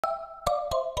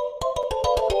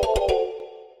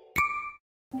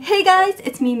Hey guys,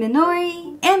 it's me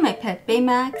Minori and my pet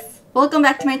Baymax. Welcome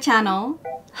back to my channel.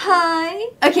 Hi!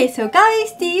 Okay, so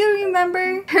guys, do you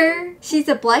remember her? She's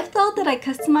a Blythe doll that I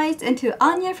customized into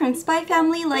Anya from Spy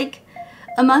Family like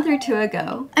a month or two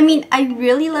ago. I mean, I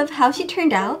really love how she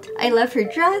turned out. I love her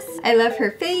dress, I love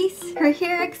her face, her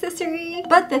hair accessory.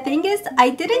 But the thing is,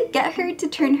 I didn't get her to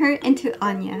turn her into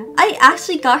Anya. I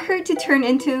actually got her to turn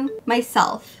into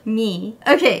myself. Me.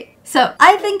 Okay, so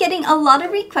I've been getting a lot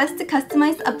of requests to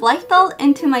customize a Blythe doll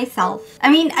into myself. I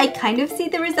mean, I kind of see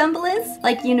the resemblance,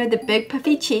 like, you know, the big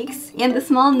puffy cheeks and the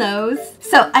small nose.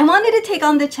 So I wanted to take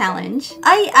on the challenge.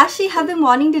 I actually have been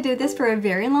wanting to do this for a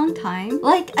very long time.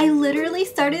 Like, I literally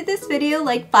started this video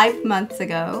like 5 months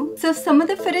ago. So some of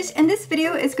the footage in this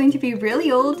video is going to be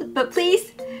really old, but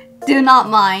please, do not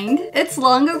mind. It's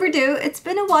long overdue. It's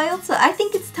been a while, so I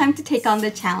think it's time to take on the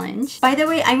challenge. By the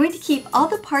way, I'm going to keep all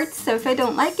the parts, so if I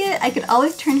don't like it, I could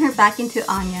always turn her back into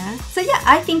Anya. So yeah,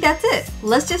 I think that's it.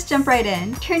 Let's just jump right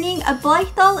in. Turning a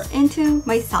Blythe doll into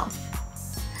myself.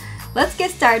 Let's get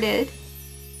started.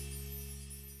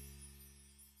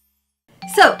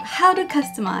 So, how to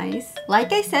customize?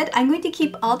 Like I said, I'm going to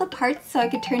keep all the parts so I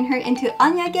could turn her into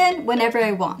Anya again whenever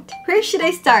I want. Where should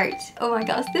I start? Oh my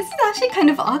gosh, this is actually kind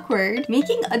of awkward.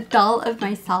 Making a doll of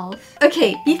myself.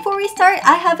 Okay, before we start,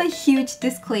 I have a huge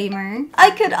disclaimer.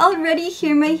 I could already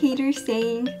hear my haters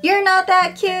saying, "You're not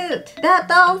that cute! That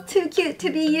doll's too cute to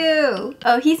be you!"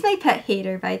 Oh, he's my pet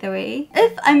hater, by the way.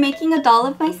 If I'm making a doll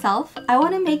of myself, I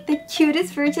want to make the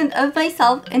cutest version of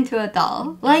myself into a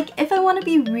doll. Like, if I want to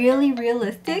be really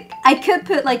realistic, I could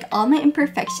put like all my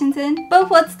imperfections in, but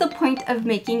what's the point of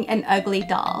making an ugly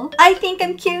doll? I think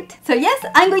I'm cute, so yes,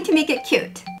 I'm going to make it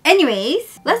cute.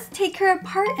 Anyways, let's take her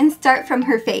apart and start from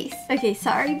her face. Okay,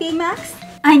 sorry Baymax,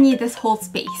 I need this whole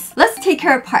space. Let's take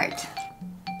her apart.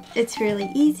 It's really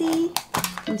easy.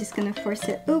 I'm just gonna force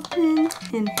it open.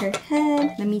 And her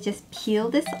head, let me just peel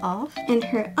this off. And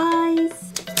her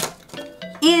eyes.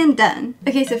 And done.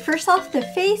 Okay, so first off the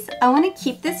face, I want to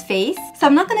keep this face. So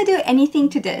I'm not going to do anything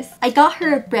to this. I got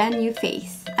her a brand new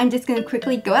face. I'm just going to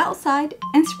quickly go outside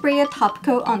and spray a top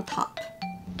coat on top.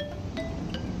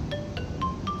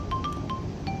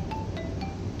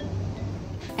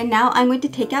 And now I'm going to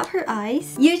take out her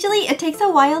eyes. Usually it takes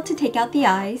a while to take out the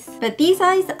eyes, but these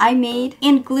eyes I made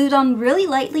and glued on really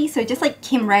lightly, so it just like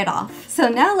came right off. So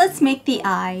now let's make the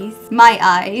eyes. My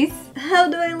eyes. How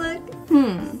do I look?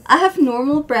 I have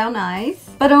normal brown eyes,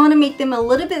 but I want to make them a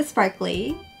little bit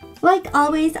sparkly. Like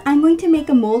always, I'm going to make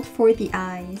a mold for the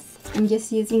eyes. I'm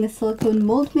just using a silicone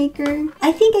mold maker.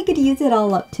 I think I could use it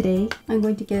all up today. I'm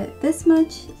going to get this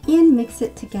much and mix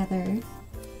it together.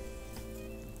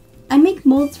 I make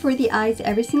molds for the eyes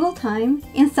every single time,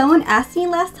 and someone asked me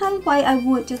last time why I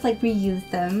won't just like reuse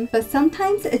them, but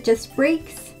sometimes it just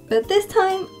breaks. But this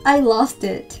time, I lost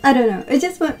it. I don't know, it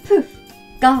just went poof,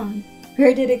 gone.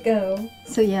 Where did it go?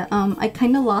 So yeah, I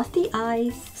kind of lost the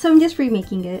eyes, so I'm just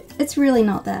remaking it. It's really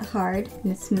not that hard. I'm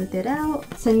gonna smooth it out.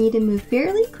 So I need to move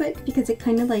fairly quick because it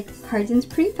kind of like hardens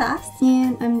pretty fast,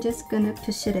 and I'm just gonna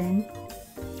push it in.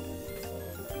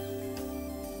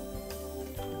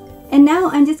 And now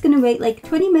I'm just gonna wait like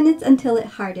 20 minutes until it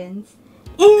hardens.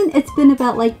 And it's been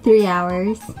about like 3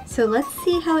 hours. So let's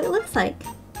see how it looks like.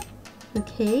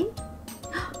 Okay.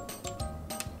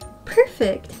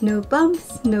 Perfect! No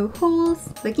bumps, no holes,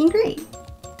 looking great.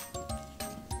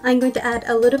 I'm going to add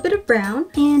a little bit of brown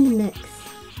and mix.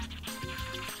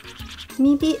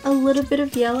 Maybe a little bit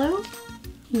of yellow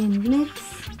and mix.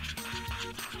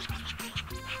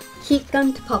 Heat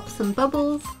gun to pop some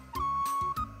bubbles.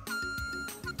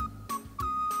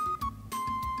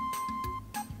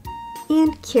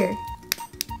 And cure.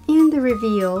 And the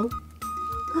reveal.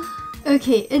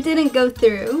 Okay, it didn't go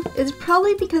through. It's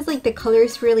probably because like the color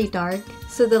is really dark,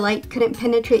 so the light couldn't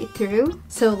penetrate through.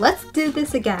 So let's do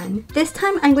this again. This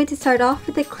time I'm going to start off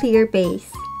with a clear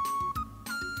base.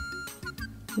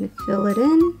 I'm gonna fill it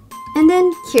in and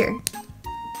then cure.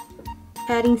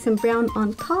 Adding some brown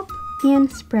on top and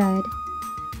spread.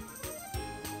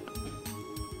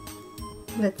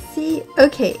 Let's see.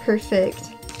 Okay, perfect.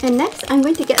 And next I'm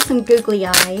going to get some googly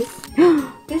eyes.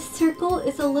 This circle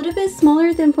is a little bit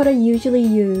smaller than what I usually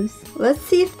use. Let's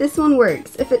see if this one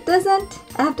works. If it doesn't,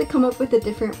 I have to come up with a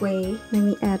different way. Let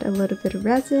me add a little bit of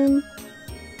resin.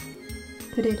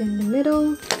 Put it in the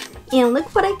middle. And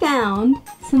look what I found!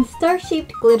 Some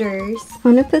star-shaped glitters.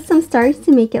 I'm gonna put some stars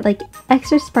to make it like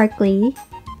extra sparkly.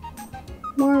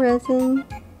 More resin.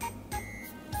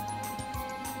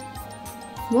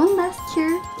 One last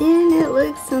cure, and it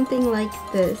looks something like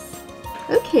this.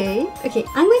 Okay,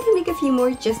 I'm going to make a few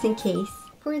more just in case.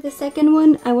 For the second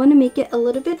one, I want to make it a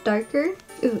little bit darker.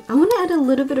 Ooh, I want to add a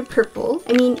little bit of purple.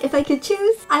 I mean, if I could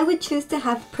choose, I would choose to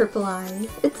have purple eyes.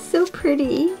 It's so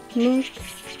pretty. Next.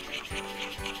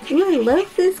 Ooh, I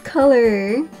love this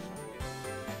color.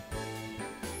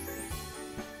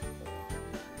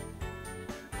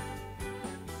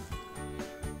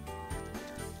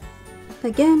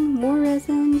 Again, more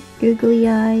resin, googly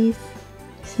eyes,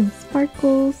 some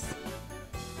sparkles.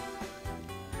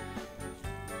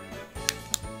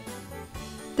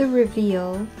 The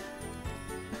reveal.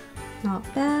 Not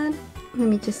bad. Let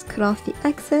me just cut off the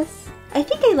excess. I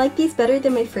think I like these better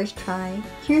than my first try.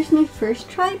 Here's my first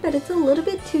try, but it's a little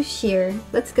bit too sheer.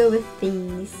 Let's go with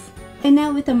these. And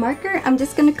now with a marker, I'm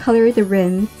just gonna color the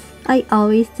rims. I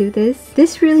always do this.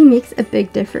 This really makes a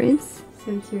big difference.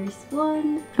 So here's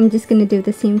one. I'm just gonna do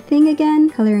the same thing again,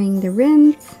 coloring the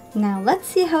rims. Now let's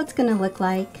see how it's gonna look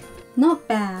like. Not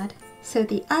bad. So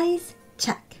the eyes,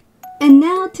 check. And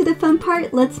now to the fun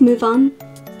part, let's move on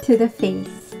to the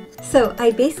face. So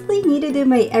I basically need to do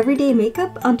my everyday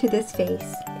makeup onto this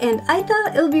face. And I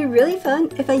thought it would be really fun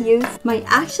if I used my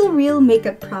actual real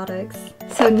makeup products.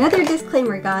 So another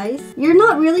disclaimer guys, you're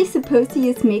not really supposed to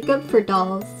use makeup for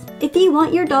dolls. If you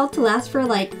want your doll to last for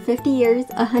like 50 years,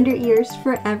 100 years,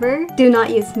 forever, do not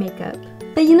use makeup.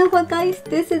 But you know what guys,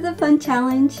 this is a fun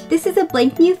challenge. This is a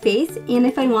blank new face, and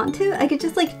if I want to, I could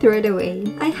just like throw it away.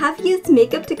 I have used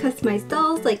makeup to customize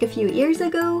dolls like a few years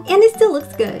ago, and it still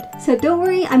looks good. So don't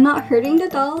worry, I'm not hurting the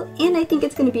doll, and I think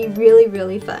it's gonna be really,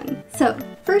 really fun. So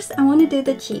first I wanna do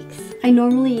the cheeks. I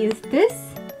normally use this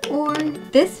or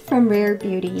this from Rare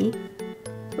Beauty.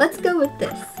 Let's go with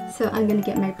this. So I'm gonna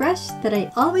get my brush that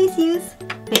I always use,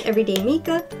 my everyday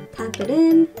makeup, tap it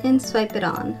in, and swipe it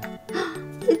on.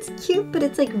 It's cute, but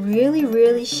it's like really,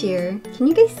 really sheer. Can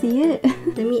you guys see it?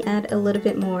 Let me add a little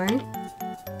bit more.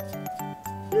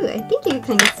 Ooh, I think you can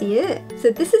kind of see it. So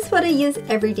this is what I use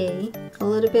every day. A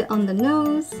little bit on the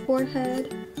nose,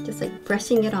 forehead, just like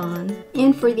brushing it on.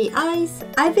 And for the eyes,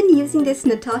 I've been using this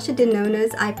Natasha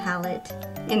Denona's eye palette.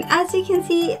 And as you can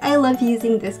see, I love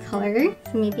using this color.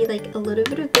 So maybe like a little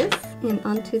bit of this and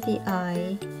onto the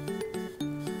eye.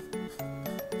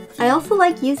 I also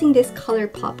like using this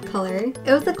ColourPop color.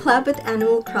 It was a collab with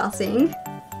Animal Crossing.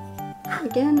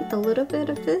 Again, a little bit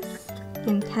of this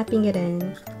and tapping it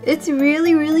in. It's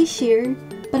really, really sheer,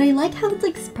 but I like how it's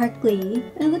like sparkly.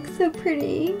 It looks so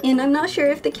pretty. And I'm not sure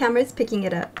if the camera is picking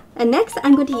it up. And next,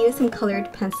 I'm going to use some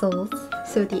colored pencils.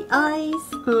 So the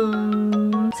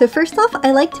eyes, so first off,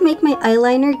 I like to make my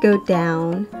eyeliner go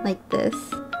down like this.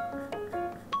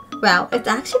 Wow, it's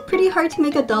actually pretty hard to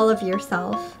make a doll of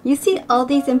yourself. You see all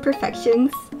these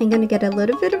imperfections? I'm gonna get a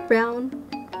little bit of brown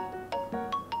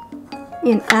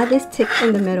and add this tick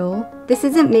in the middle. This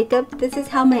isn't makeup, this is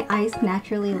how my eyes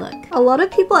naturally look. A lot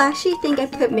of people actually think I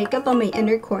put makeup on my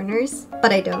inner corners,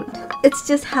 but I don't. It's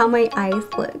just how my eyes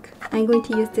look. I'm going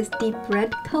to use this deep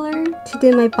red color to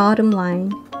do my bottom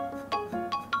line.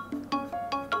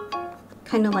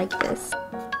 Kind of like this.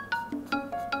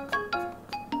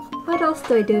 What else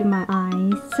do I do to my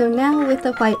eyes? So now with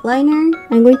the white liner,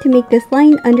 I'm going to make this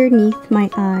line underneath my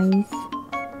eyes.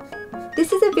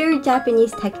 This is a very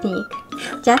Japanese technique.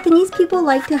 Japanese people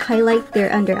like to highlight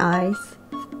their under eyes,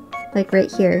 like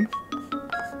right here.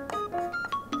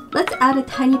 Let's add a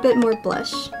tiny bit more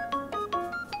blush.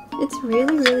 It's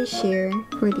really, really sheer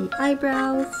for the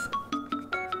eyebrows.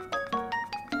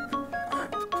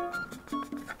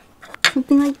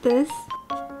 Something like this.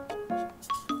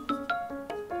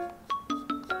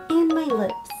 My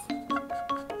lips.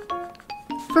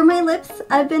 For my lips,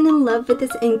 I've been in love with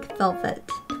this Ink Velvet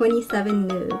 27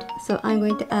 Nude. So I'm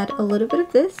going to add a little bit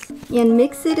of this and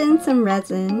mix it in some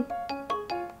resin.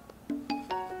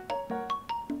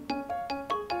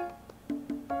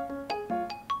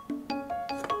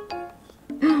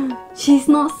 She's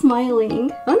not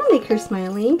smiling. I want to make her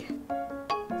smiling.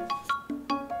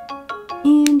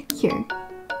 And here,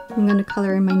 I'm going to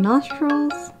color in my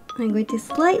nostrils. I'm going to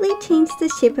slightly change the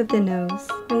shape of the nose.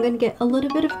 I'm going to get a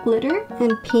little bit of glitter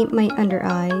and paint my under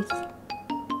eyes.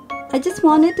 I just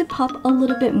wanted to pop a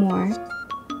little bit more.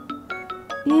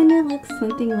 And it looks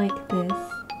something like this.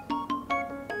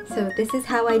 So this is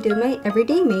how I do my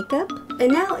everyday makeup.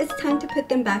 And now it's time to put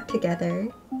them back together.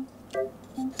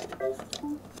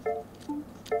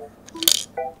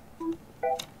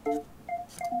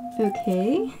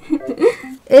 Okay.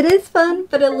 It is fun,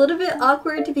 but a little bit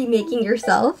awkward to be making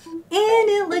yourself. And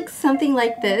it looks something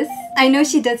like this. I know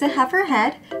she doesn't have her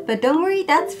head, but don't worry,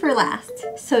 that's for last.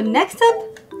 So next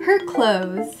up, her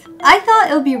clothes. I thought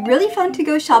it would be really fun to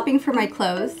go shopping for my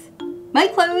clothes. My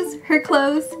clothes, her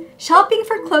clothes. shopping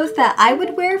for clothes that I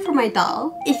would wear for my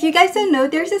doll. If you guys don't know,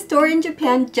 there's a store in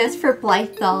Japan just for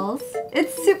Blythe dolls.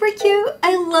 It's super cute.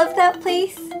 I love that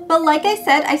place. But like I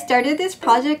said, I started this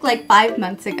project like 5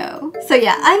 months ago. So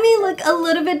yeah, I may look a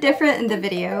little bit different in the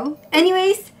video.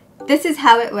 Anyways, this is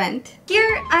how it went.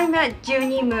 Here I'm at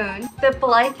Junie Moon, the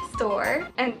Blythe store,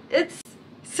 and it's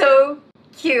so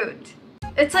cute.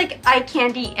 It's like eye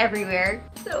candy everywhere.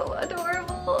 So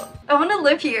adorable. I want to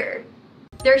live here.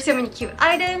 There are so many cute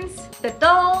items, the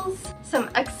dolls, some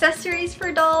accessories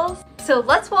for dolls. So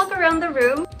let's walk around the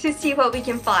room to see what we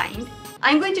can find.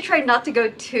 I'm going to try not to go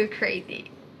too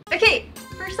crazy. Okay,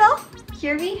 first off,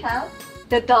 here we have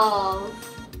the dolls.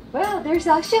 Wow, there's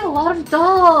actually a lot of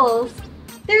dolls.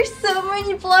 There's so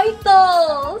many Blythe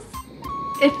dolls.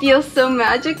 It feels so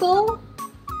magical.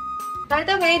 By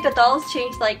the way, the dolls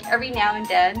change like every now and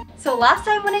then. So last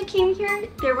time when I came here,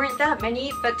 there weren't that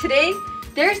many, but today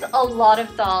there's a lot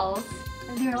of dolls.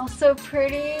 And they're all so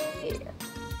pretty.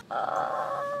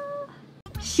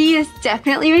 She is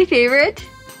definitely my favorite.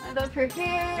 I love her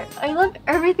hair. I love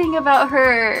everything about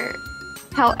her.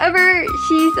 However,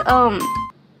 she's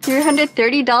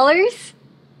 $330.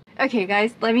 Okay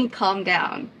guys, let me calm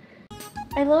down.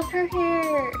 I love her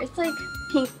hair. It's like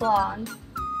pink blonde.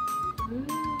 Ooh,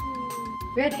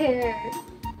 red hair.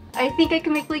 I think I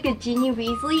can make like a Ginny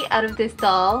Weasley out of this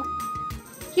doll.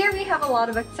 Here we have a lot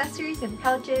of accessories and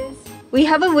pouches. We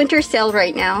have a winter sale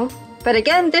right now, but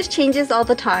again, this changes all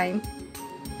the time.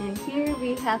 And here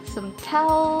we have some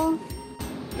towels.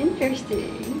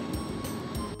 Interesting.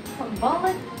 Some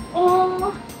wallets.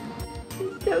 Oh,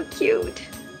 it's so cute.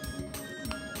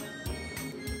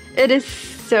 It is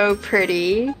so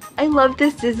pretty. I love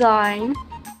this design.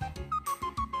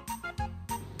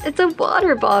 It's a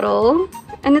water bottle,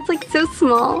 and it's like so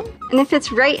small, and it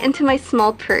fits right into my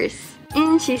small purse.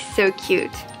 And she's so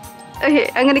cute. Okay,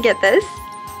 I'm gonna get this.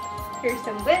 Here's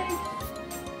some wigs.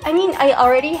 I mean, I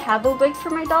already have a wig for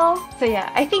my doll, so yeah,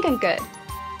 I think I'm good.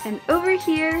 And over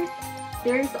here,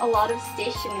 there's a lot of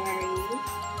stationery.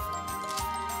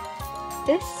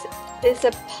 This is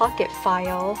a pocket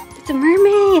file. It's a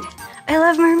mermaid! I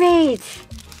love mermaids!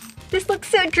 This looks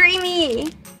so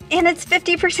dreamy! And it's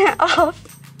 50%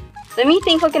 off! Let me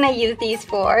think, what can I use these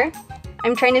for?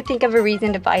 I'm trying to think of a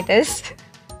reason to buy this.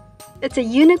 It's a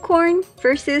unicorn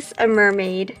versus a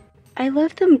mermaid. I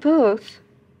love them both.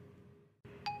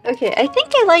 Okay, I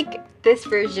think I like this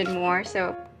version more,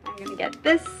 so I'm gonna get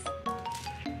this.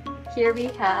 Here we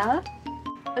have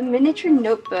a miniature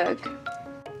notebook.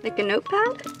 Like a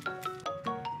notepad?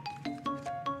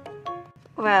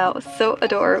 Wow, so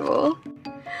adorable.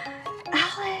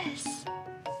 Alice!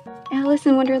 Alice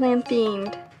in Wonderland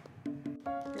themed.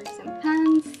 There's some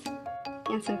pens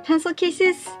and some pencil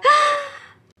cases.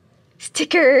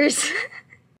 Stickers!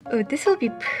 Oh, this will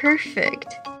be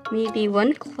perfect. Maybe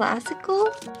one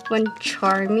classical, one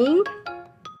charming.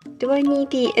 Do I need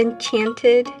the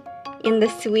enchanted and the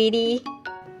sweetie?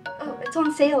 Oh, it's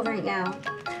on sale right now.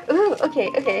 Ooh, okay.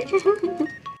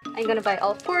 I'm gonna buy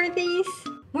all 4 of these.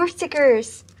 More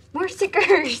stickers! More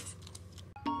stickers!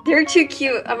 They're too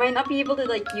cute. I might not be able to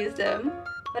like use them,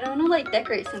 but I wanna like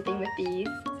decorate something with these.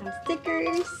 Some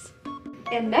stickers.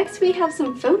 And next we have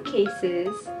some phone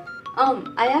cases.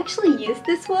 I actually used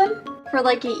this one for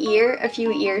like a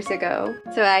few years ago.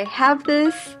 So I have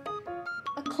this,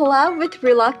 a collab with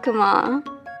Rilakkuma.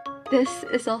 This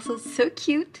is also so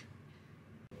cute.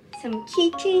 Some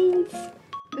keychains.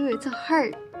 Ooh, it's a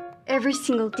heart. Every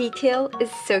single detail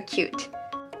is so cute.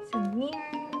 Some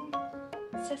mirror,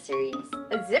 accessories,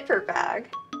 a zipper bag.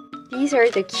 These are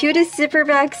the cutest zipper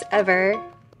bags ever.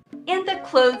 And the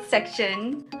clothes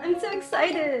section. I'm so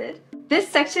excited. This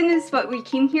section is what we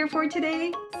came here for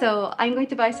today. So I'm going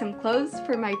to buy some clothes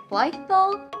for my Blythe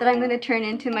doll that I'm going to turn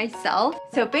into myself.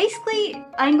 So basically,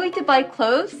 I'm going to buy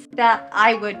clothes that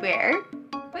I would wear.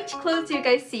 Which clothes do you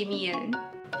guys see me in?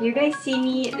 Do you guys see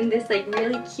me in this like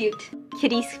really cute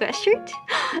kitty sweatshirt?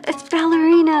 It's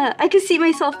ballerina! I could see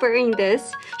myself wearing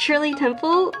this. Shirley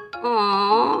Temple?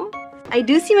 Aww. I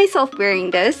do see myself wearing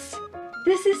this.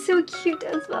 This is so cute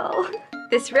as well.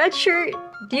 This red shirt.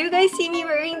 Do you guys see me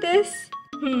wearing this?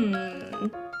 I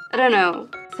don't know.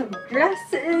 Some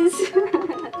dresses.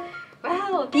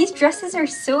 Wow, these dresses are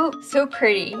so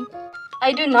pretty.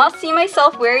 I do not see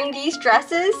myself wearing these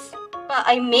dresses, but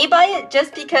I may buy it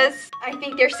just because I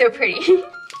think they're so pretty.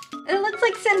 It looks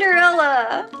like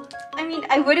Cinderella. I mean,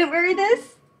 I wouldn't wear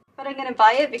this, but I'm gonna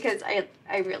buy it because I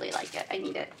really like it. I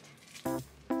need it.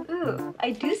 Ooh,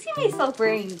 I do see myself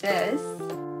wearing this.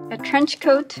 A trench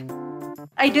coat.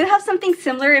 I do have something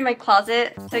similar in my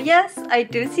closet. So yes, I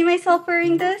do see myself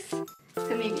wearing this. So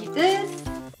maybe this.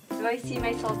 Do I see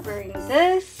myself wearing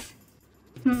this?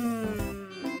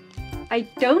 I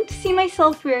don't see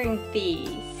myself wearing these.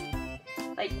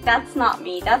 Like, that's not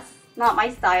me. That's not my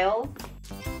style.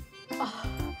 Oh,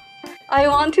 I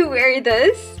want to wear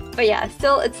this. But yeah,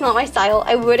 still, it's not my style.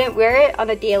 I wouldn't wear it on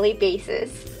a daily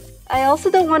basis. I also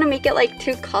don't want to make it like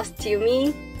too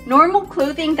costumey. Normal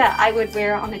clothing that I would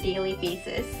wear on a daily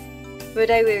basis. Would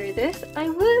I wear this? I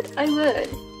would.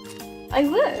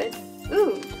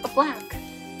 Ooh, a black.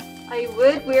 I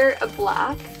would wear a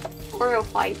black or a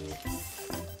white.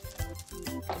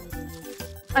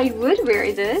 I would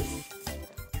wear this.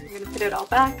 I'm gonna put it all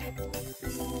back.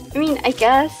 I mean, I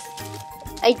guess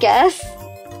I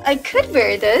could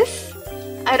wear this.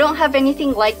 I don't have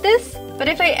anything like this, but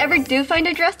if I ever do find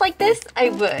a dress like this, I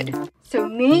would. So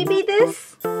maybe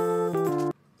this?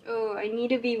 Oh, I need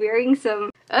to be wearing some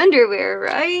underwear,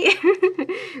 right?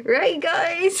 Right,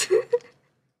 guys?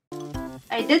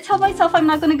 I did tell myself I'm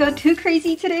not gonna go too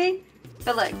crazy today,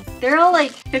 but look, they're all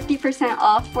like 50%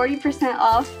 off, 40%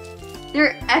 off.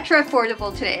 They're extra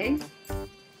affordable today.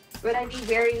 Would I be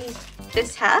wearing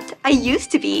this hat? I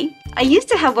used to be. I used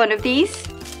to have one of these.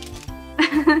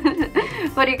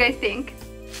 What do you guys think?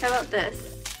 How about this?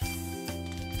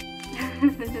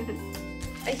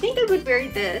 I think I would wear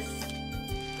this.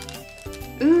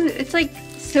 Ooh, it's like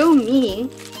so me.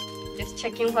 Just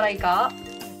checking what I got.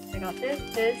 I got this.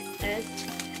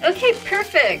 Okay,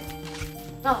 perfect.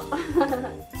 Oh.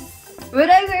 Would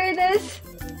I wear this?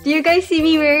 Do you guys see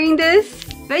me wearing this?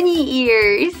 Bunny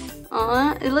ears.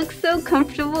 Aw, it looks so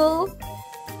comfortable.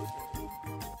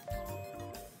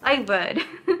 I would.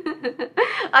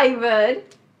 I would.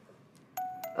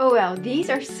 Oh wow, these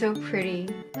are so pretty.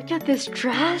 Look at this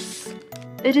dress.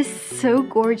 It is so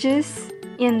gorgeous.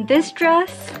 And this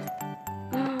dress.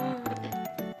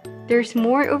 There's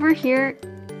more over here.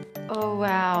 Oh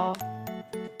wow.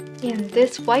 And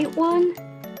this white one.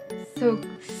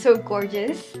 So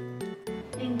gorgeous.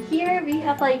 And here we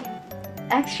have like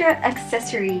extra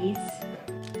accessories.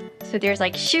 So there's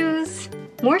like shoes.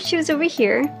 More shoes over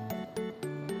here.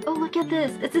 Oh, look at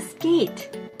this. It's a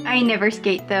skate. I never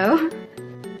skate though.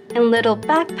 And little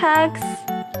backpacks.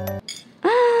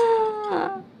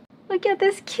 Ah, look at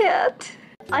this kit.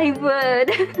 I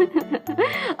would.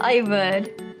 I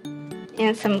would.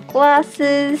 And some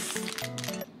glasses.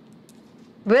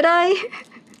 Would I?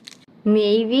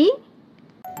 Maybe.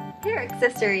 Hair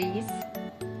accessories.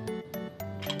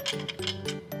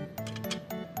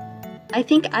 I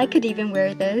think I could even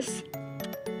wear this.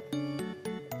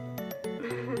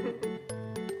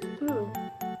 Ooh,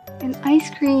 an ice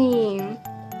cream.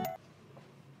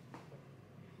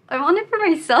 I want it for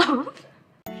myself.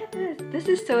 Look at this. This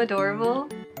is so adorable.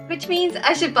 Which means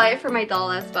I should buy it for my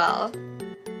doll as well.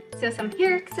 So some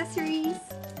hair accessories.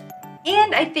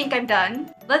 And I think I'm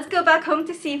done. Let's go back home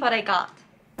to see what I got.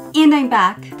 And I'm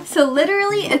back. So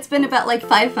literally it's been about like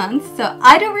 5 months, so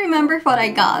I don't remember what I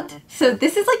got. So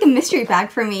this is like a mystery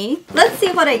bag for me. Let's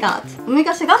see what I got. Oh my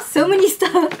gosh, I got so many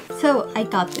stuff. So I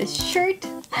got this shirt.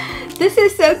 This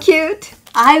is so cute.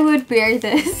 I would wear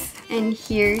this. And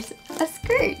here's a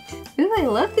skirt. Ooh, I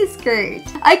love this skirt.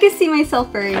 I could see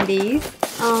myself wearing these.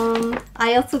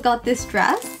 I also got this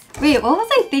dress. Wait, what was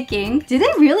I thinking? Did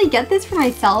I really get this for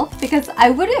myself? Because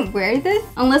I wouldn't wear this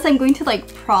unless I'm going to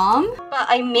like prom. But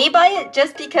I may buy it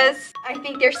just because I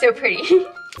think they're so pretty.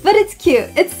 But it's cute.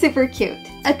 It's super cute.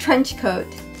 A trench coat.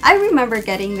 I remember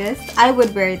getting this. I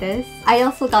would wear this. I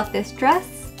also got this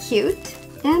dress. Cute.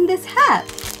 And this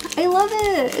hat. I love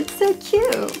it. It's so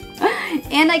cute.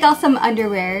 And I got some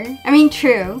underwear. I mean,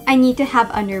 true. I need to have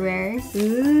underwear.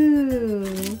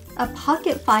 Ooh. A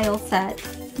pocket file set.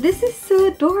 This is so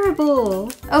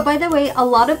adorable. Oh, by the way, a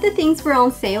lot of the things were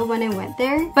on sale when I went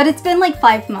there, but it's been like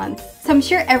 5 months, so I'm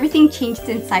sure everything changed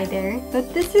inside there.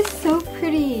 But this is so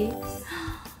pretty.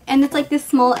 And it's like this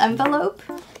small envelope.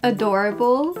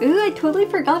 Adorable. Ooh, I totally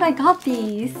forgot I got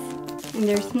these. And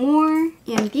there's more.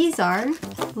 And these are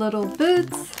little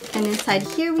boots. And inside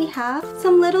here we have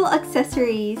some little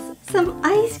accessories. Some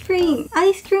ice cream.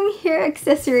 Ice cream hair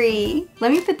accessory.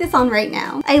 Let me put this on right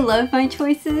now. I love my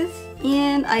choices.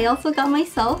 And I also got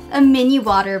myself a mini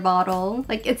water bottle.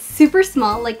 Like, it's super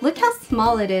small. Like, look how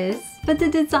small it is. But the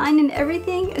design and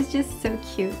everything is just so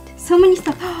cute. So many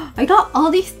stuff. I got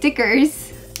all these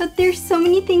stickers. But there's so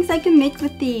many things I can make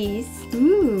with these.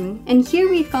 Ooh. And here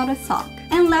we've got a sock.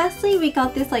 And lastly, we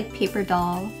got this like paper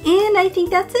doll. And I think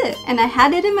that's it. And I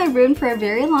had it in my room for a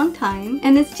very long time.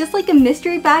 And it's just like a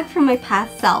mystery bag from my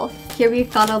past self. Here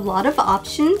we've got a lot of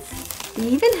options. We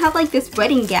even have like this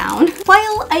wedding gown.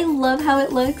 While I love how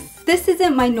it looks, this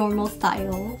isn't my normal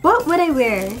style. What would I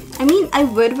wear? I mean, I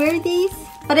would wear these,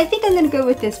 but I think I'm gonna go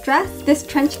with this dress, this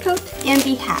trench coat, and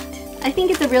the hat. I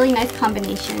think it's a really nice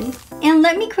combination. And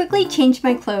let me quickly change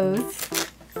my clothes.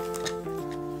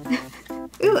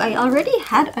 Ooh, I already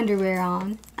had underwear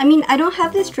on. I mean, I don't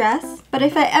have this dress, but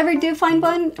if I ever do find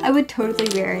one, I would totally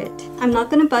wear it. I'm not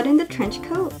gonna button the trench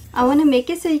coat. I wanna make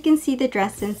it so you can see the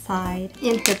dress inside.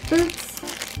 And her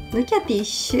boots. Look at these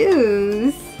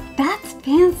shoes. That's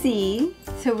fancy.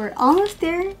 So we're almost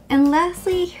there. And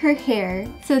lastly, her hair.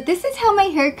 So this is how my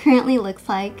hair currently looks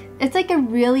like. It's like a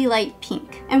really light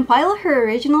pink. And while her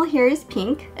original hair is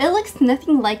pink, it looks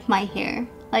nothing like my hair.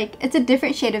 Like, it's a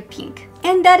different shade of pink.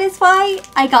 And that is why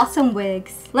I got some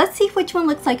wigs. Let's see which one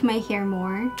looks like my hair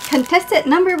more. Contestant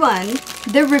number 1,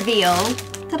 the reveal.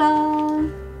 Ta-da!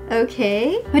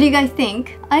 Okay, what do you guys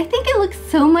think? I think it looks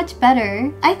so much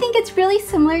better. I think it's really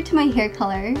similar to my hair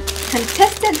color.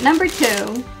 Contestant number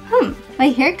 2. My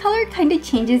hair color kind of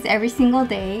changes every single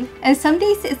day. And some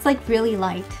days it's like really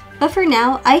light. But for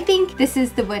now, I think this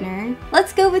is the winner.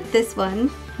 Let's go with this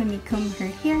one. Let me comb her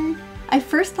hair. I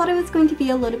first thought it was going to be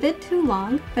a little bit too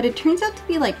long, but it turns out to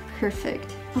be like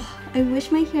perfect. Oh, I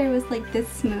wish my hair was like this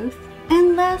smooth.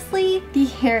 And lastly, the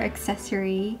hair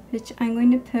accessory, which I'm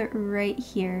going to put right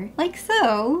here, like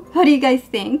so. What do you guys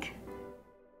think?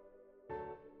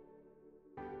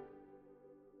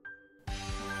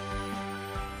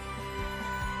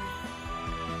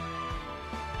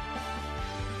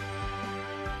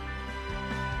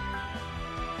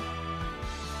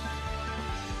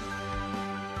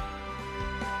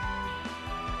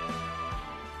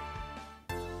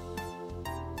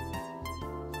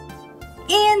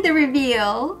 And the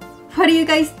reveal! What do you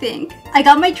guys think? I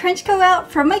got my trench coat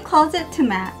out from my closet to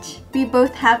match. We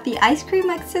both have the ice cream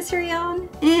accessory on,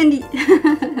 and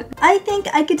I think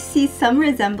I could see some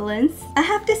resemblance. I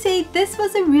have to say, this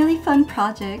was a really fun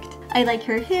project. I like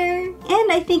her hair,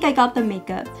 and I think I got the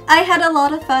makeup. I had a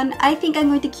lot of fun. I think I'm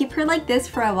going to keep her like this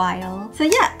for a while. So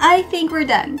yeah, I think we're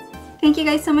done. Thank you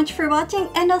guys so much for watching,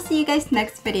 and I'll see you guys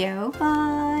next video.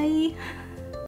 Bye!